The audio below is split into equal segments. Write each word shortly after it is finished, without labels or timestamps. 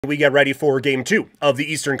We get ready for Game 2 of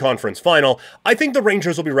the Eastern Conference Final. I think the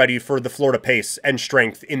Rangers will be ready for the Florida pace and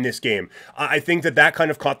strength in this game. I think that kind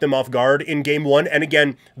of caught them off guard in Game 1, and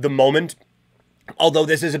again, the moment, although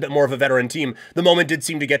this is a bit more of a veteran team, the moment did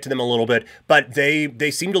seem to get to them a little bit, but they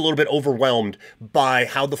seemed a little bit overwhelmed by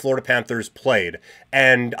how the Florida Panthers played.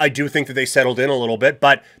 And I do think that they settled in a little bit,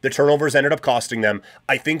 but the turnovers ended up costing them.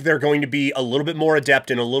 I think they're going to be a little bit more adept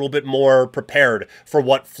and a little bit more prepared for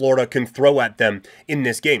what Florida can throw at them in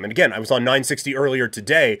this game. And again, I was on 960 earlier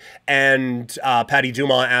today, and Patty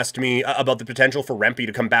Dumas asked me about the potential for Rempe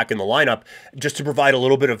to come back in the lineup just to provide a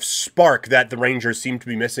little bit of spark that the Rangers seemed to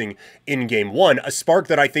be missing in Game 1. A spark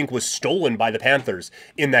that I think was stolen by the Panthers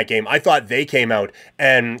in that game. I thought they came out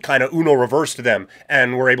and kind of Uno reversed them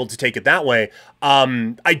and were able to take it that way.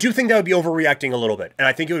 I do think that would be overreacting a little bit, and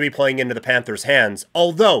I think it would be playing into the Panthers' hands,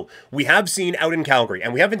 although we have seen out in Calgary,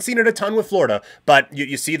 and we haven't seen it a ton with Florida, but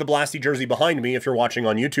you see the Blasty jersey behind me if you're watching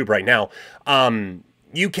on YouTube right now.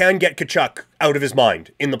 You can get Tkachuk out of his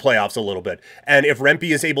mind in the playoffs a little bit. And if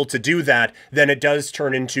Rempe is able to do that, then it does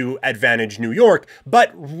turn into advantage New York.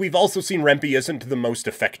 But we've also seen Rempe isn't the most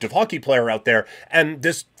effective hockey player out there. And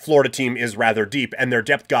this Florida team is rather deep, and their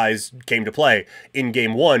depth guys came to play in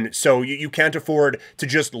Game 1. So you can't afford to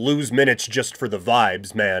just lose minutes just for the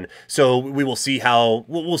vibes, man. So we'll see how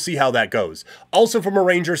that goes. Also, from a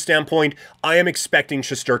Rangers standpoint, I am expecting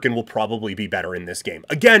Shesterkin will probably be better in this game.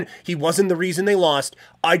 Again, he wasn't the reason they lost.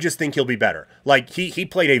 I just think he'll be better. Like, he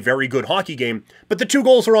played a very good hockey game, but the 2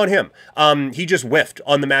 goals are on him. He just whiffed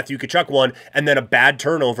on the Matthew Tkachuk one, and then a bad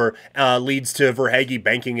turnover leads to Verhaeghe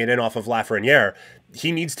banking it in off of Lafreniere.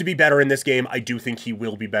 He needs to be better in this game. I do think he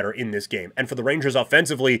will be better in this game. And for the Rangers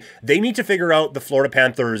offensively, they need to figure out the Florida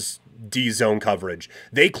Panthers' D-zone coverage.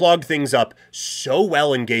 They clogged things up so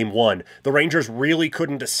well in Game 1. The Rangers really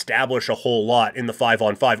couldn't establish a whole lot in the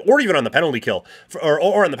 5-on-5, or even on the penalty kill,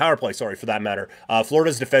 or on the power play, sorry, for that matter.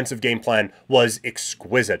 Florida's defensive game plan was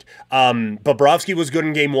exquisite. Bobrovsky was good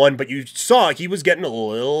in Game 1, but you saw he was getting a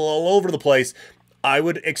little all over the place. I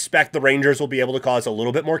would expect the Rangers will be able to cause a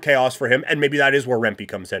little bit more chaos for him, and maybe that is where Rempe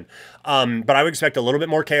comes in. But I would expect a little bit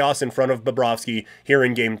more chaos in front of Bobrovsky here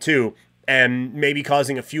in Game 2, and maybe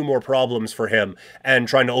causing a few more problems for him and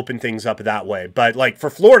trying to open things up that way. But, like,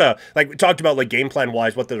 for Florida, like we talked about, like, game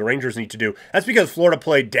plan-wise, what the Rangers need to do, that's because Florida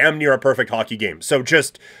played damn near a perfect hockey game. So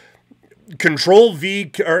just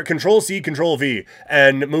Control-V, or Control-C, Control-V,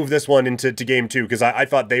 and move this one into Game 2, because I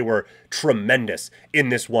thought they were tremendous in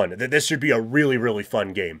this one. This should be a really, really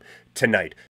fun game tonight.